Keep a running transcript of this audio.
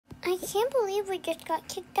I can't believe we just got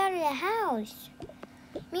kicked out of the house.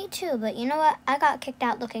 Me too, but you know what? I got kicked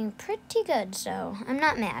out looking pretty good, so I'm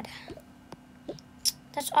not mad.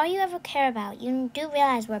 That's all you ever care about. You do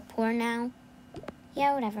realize we're poor now?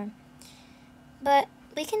 Yeah, whatever. But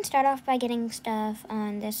we can start off by getting stuff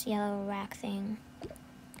on this yellow rack thing.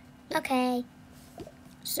 Okay.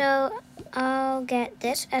 So I'll get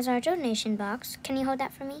this as our donation box. Can you hold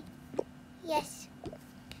that for me? Yes.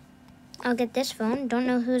 I'll get this phone. Don't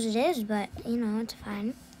know whose it is, but you know, it's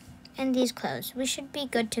fine. And these clothes. We should be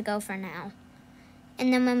good to go for now.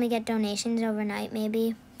 And then when we get donations overnight,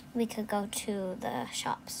 maybe we could go to the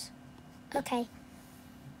shops. Okay.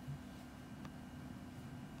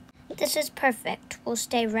 This is perfect. We'll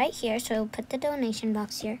stay right here, so we'll put the donation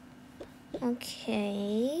box here.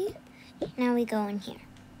 Okay. Now we go in here.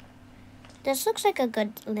 This looks like a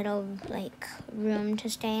good little, room to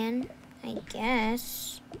stay in, I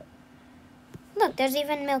guess. Look, there's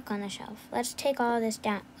even milk on the shelf. Let's take all this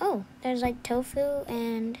down. Oh, there's tofu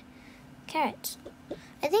and carrots.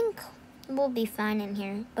 I think we'll be fine in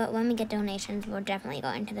here, but when we get donations, we'll definitely go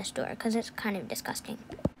into the store because it's kind of disgusting.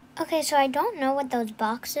 Okay, so I don't know what those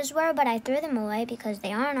boxes were, but I threw them away because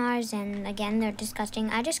they aren't ours, and again, they're disgusting.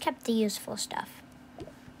 I just kept the useful stuff.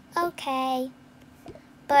 Okay.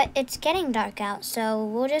 But it's getting dark out, so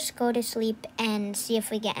we'll just go to sleep and see if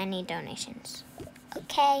we get any donations.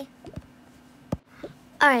 Okay.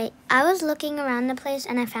 Alright, I was looking around the place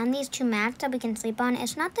and I found these 2 mats that we can sleep on.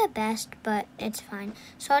 It's not the best, but it's fine.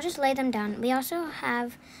 So I'll just lay them down. We also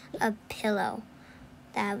have a pillow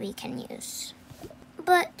that we can use.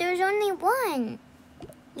 But there's only one.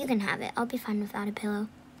 You can have it. I'll be fine without a pillow.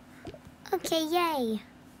 Okay, yay.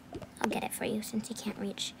 I'll get it for you since you can't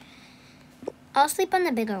reach. I'll sleep on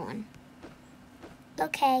the bigger one.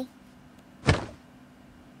 Okay.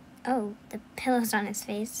 Oh, the pillow's on his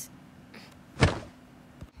face.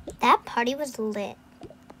 That party was lit.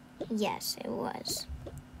 Yes, it was.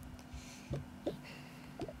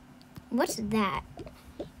 What's that?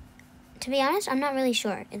 To be honest, I'm not really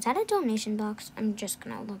sure. Is that a donation box? I'm just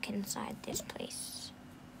gonna look inside this place.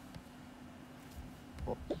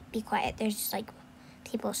 Oh, be quiet. There's just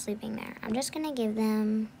people sleeping there. I'm just gonna give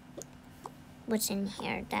them what's in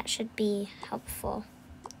here. That should be helpful.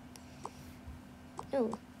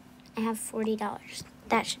 Ooh, I have $40.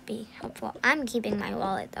 That should be helpful. I'm keeping my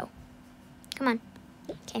wallet though. Come on.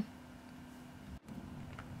 Okay.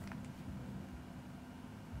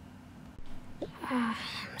 I'm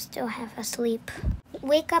still half asleep.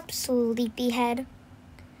 Wake up, sleepyhead.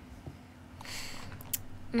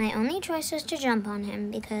 My only choice is to jump on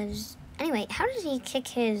him because... Anyway, how does he kick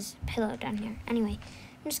his pillow down here? Anyway,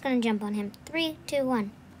 I'm just gonna jump on him. 3, 2,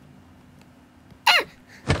 1. Ah!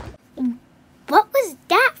 What was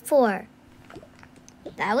that for?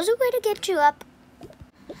 That was a way to get you up.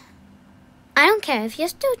 I don't care. If you're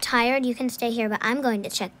still tired, you can stay here, but I'm going to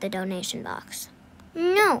check the donation box.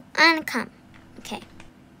 No, I'm gonna come. Okay.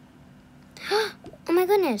 Oh my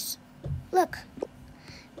goodness. Look.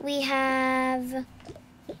 We have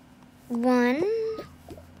 1.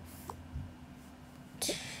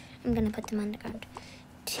 I'm gonna put them on the ground.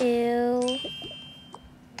 2,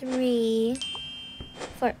 3,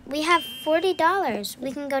 4. We have $40.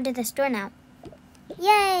 We can go to the store now.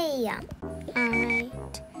 Yay!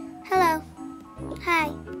 Alright. Hello. Hi.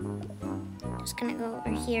 Just gonna go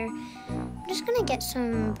over here. I'm just gonna get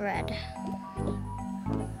some bread.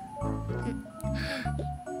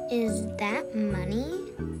 Is that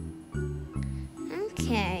money?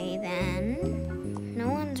 Okay, then. No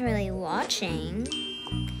one's really watching.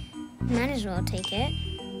 Might as well take it.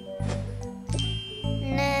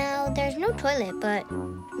 Now, there's no toilet, but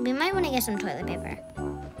we might want to get some toilet paper.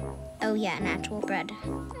 Oh yeah, and actual bread.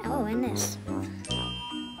 Oh, and this.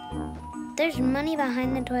 There's money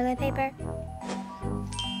behind the toilet paper.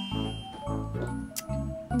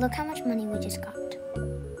 Look how much money we just got.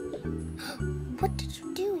 What did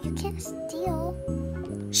you do? You can't steal.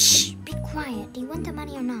 Shh, be quiet. Do you want the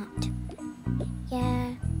money or not?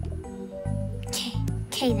 Yeah.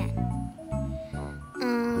 Okay then.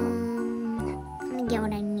 Let me get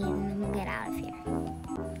what I need and then we'll get out of here.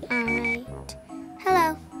 Alright.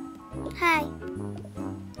 Hello. Hi.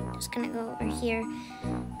 Just gonna go over here.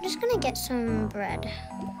 I'm just gonna get some bread.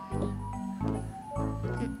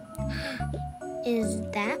 Is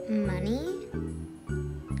that money?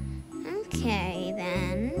 Okay,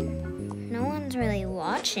 then. No one's really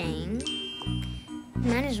watching.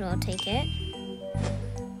 Might as well take it.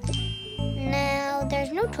 Now,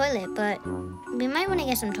 there's no toilet, but we might want to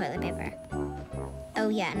get some toilet paper. Oh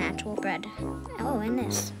yeah, and actual bread. Oh, and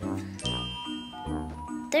this.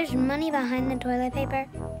 There's money behind the toilet paper.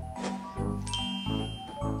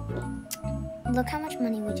 Look how much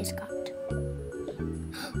money we just got.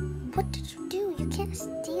 What did you do? You can't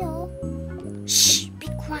steal. Shh, be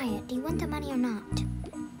quiet. Do you want the money or not?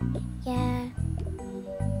 Yeah.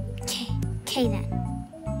 Okay then.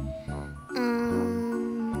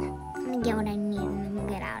 Let me get what I need and then we'll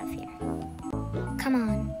get out of here. Come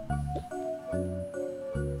on.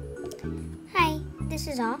 Hi, this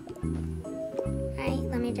is all. Alright,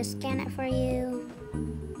 let me just scan it for you.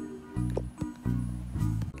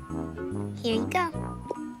 Here you go.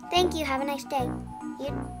 Thank you. Have a nice day.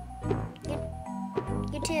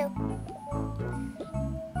 You too.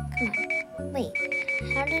 Come on. Wait,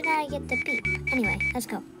 how did I get the beep? Anyway, let's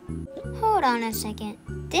go. Hold on a second.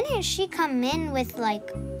 Didn't she come in with like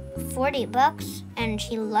 40 bucks and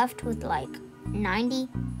she left with like 90?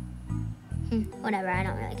 Whatever, I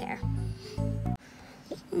don't really care.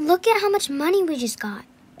 Look at how much money we just got.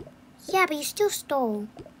 Yeah, but you still stole.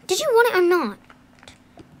 Did you want it or not?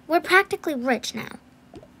 We're practically rich now.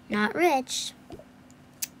 Not rich.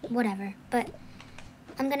 Whatever, but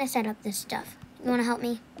I'm gonna set up this stuff. You wanna help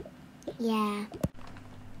me? Yeah.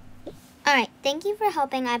 Alright, thank you for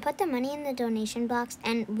helping. I put the money in the donation box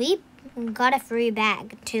and we got a free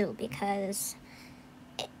bag too because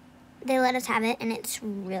they let us have it and it's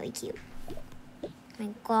really cute. Oh my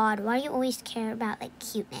god, why do you always care about like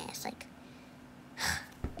cuteness? Like,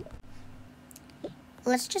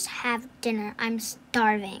 let's just have dinner. I'm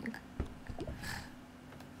starving.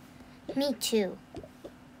 Me too.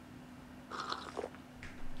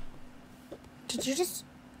 Did you just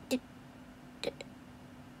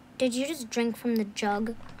did you just drink from the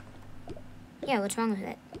jug? Yeah, what's wrong with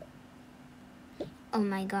it? Oh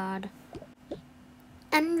my god.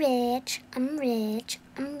 I'm rich. I'm rich.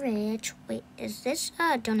 I'm rich. Wait, is this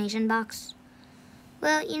a donation box?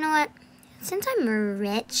 Well, you know what? Since I'm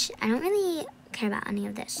rich, I don't really care about any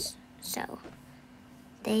of this. So,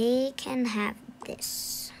 they can have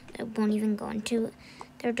this. It won't even go into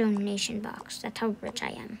their donation box. That's how rich I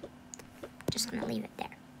am. Just gonna leave it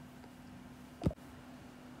there.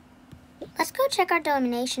 Let's go check our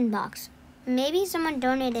donation box. Maybe someone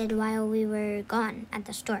donated while we were gone at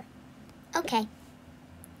the store. Okay.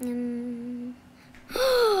 We're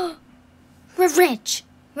rich.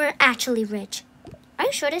 We're actually rich. Are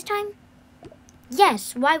you sure this time?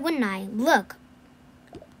 Yes, why wouldn't I? Look.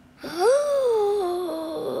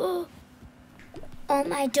 Oh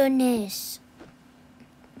my goodness.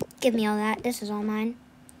 Give me all that. This is all mine.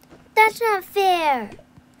 That's not fair.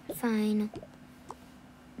 Fine.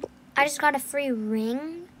 I just got a free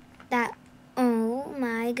ring that, oh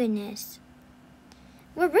my goodness.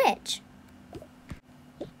 We're rich.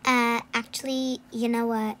 Actually, you know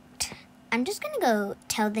what? I'm just gonna go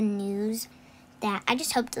tell the news that I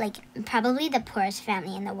just helped, like, probably the poorest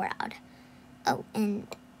family in the world. Oh, and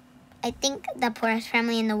I think the poorest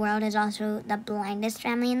family in the world is also the blindest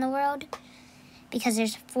family in the world. Because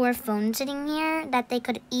there's 4 phones sitting here that they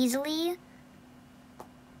could easily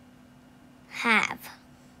have.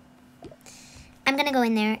 I'm gonna go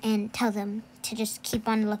in there and tell them to just keep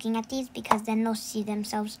on looking at these because then they'll see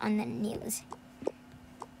themselves on the news.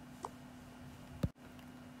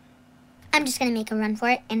 I'm just gonna make a run for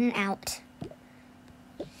it, in and out.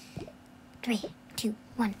 3, 2,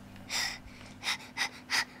 1.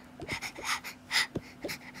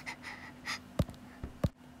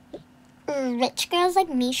 Rich girls like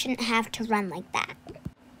me shouldn't have to run like that.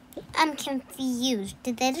 I'm confused.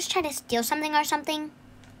 Did they just try to steal something or something?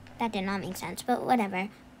 That did not make sense, but whatever.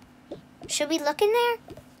 Should we look in there?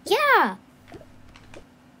 Yeah!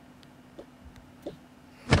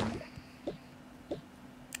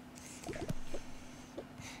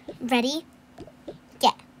 Ready?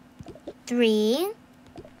 Yeah. 3,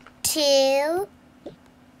 2,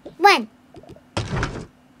 1.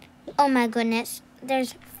 Oh my goodness.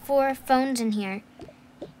 There's 4 phones in here.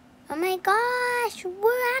 Oh my gosh,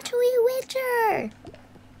 we're actually richer.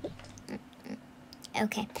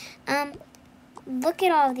 Okay. Look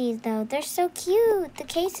at all these though. They're so cute. The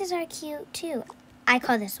cases are cute too. I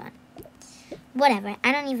call this one. Whatever.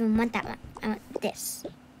 I don't even want that one. I want this.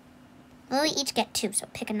 Well, we each get 2, so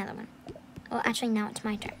pick another one. Well, actually, now it's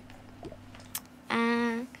my turn.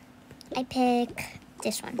 I pick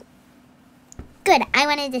this one. Good. I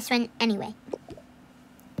wanted this one anyway.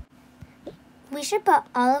 We should put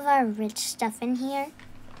all of our rich stuff in here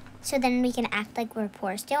so then we can act like we're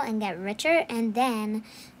poor still and get richer, and then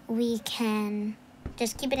we can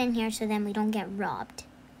just keep it in here so then we don't get robbed.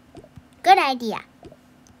 Good idea.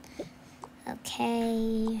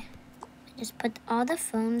 Okay. Just put all the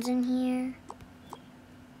phones in here.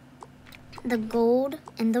 The gold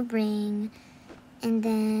and the ring, and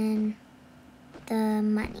then the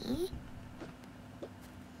money.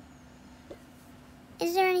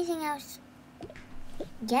 Is there anything else?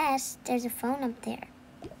 Yes, there's a phone up there.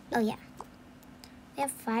 Oh, yeah. We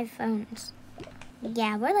have 5 phones.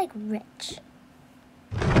 Yeah, we're like rich.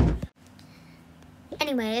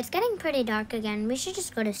 Anyway, it's getting pretty dark again. We should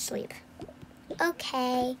just go to sleep.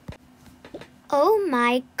 Okay. Oh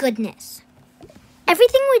my goodness.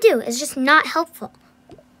 Everything we do is just not helpful.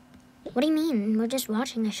 What do you mean? We're just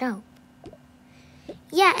watching a show.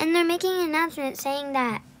 Yeah, and they're making an announcement saying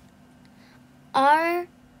that our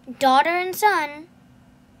daughter and son,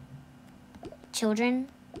 children,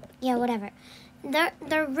 yeah, whatever,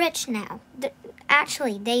 they're rich now.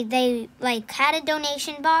 Actually, they like had a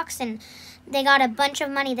donation box and they got a bunch of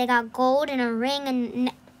money. They got gold and a ring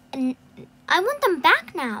and I want them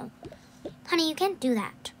back now. Honey, you can't do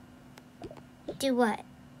that. Do what?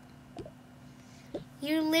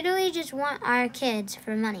 You literally just want our kids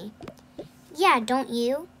for money. Yeah, don't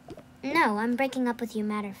you? No, I'm breaking up with you,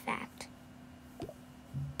 matter of fact.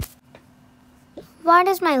 Why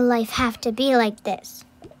does my life have to be like this?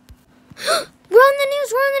 We're on the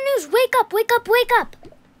news, we're on the news. Wake up, wake up, wake up.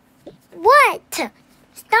 What?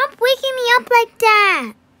 Stop waking me up like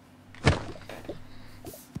that.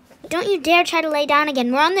 Don't you dare try to lay down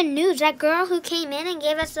again. We're on the news. That girl who came in and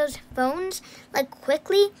gave us those phones, like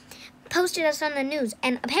quickly, posted us on the news.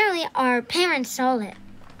 And apparently our parents saw it.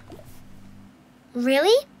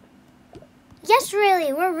 Really? Yes,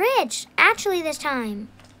 really. We're rich. Actually, this time.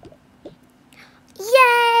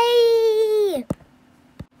 Yay!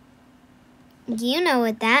 You know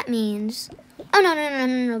what that means. Oh,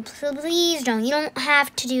 no. Please don't. You don't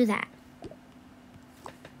have to do that.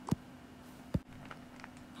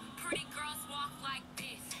 Pretty girls walk like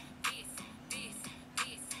this.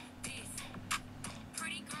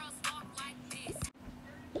 Pretty girls walk like this.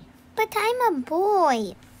 But I'm a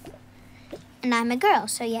boy. And I'm a girl,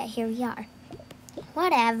 so yeah, here we are.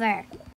 Whatever.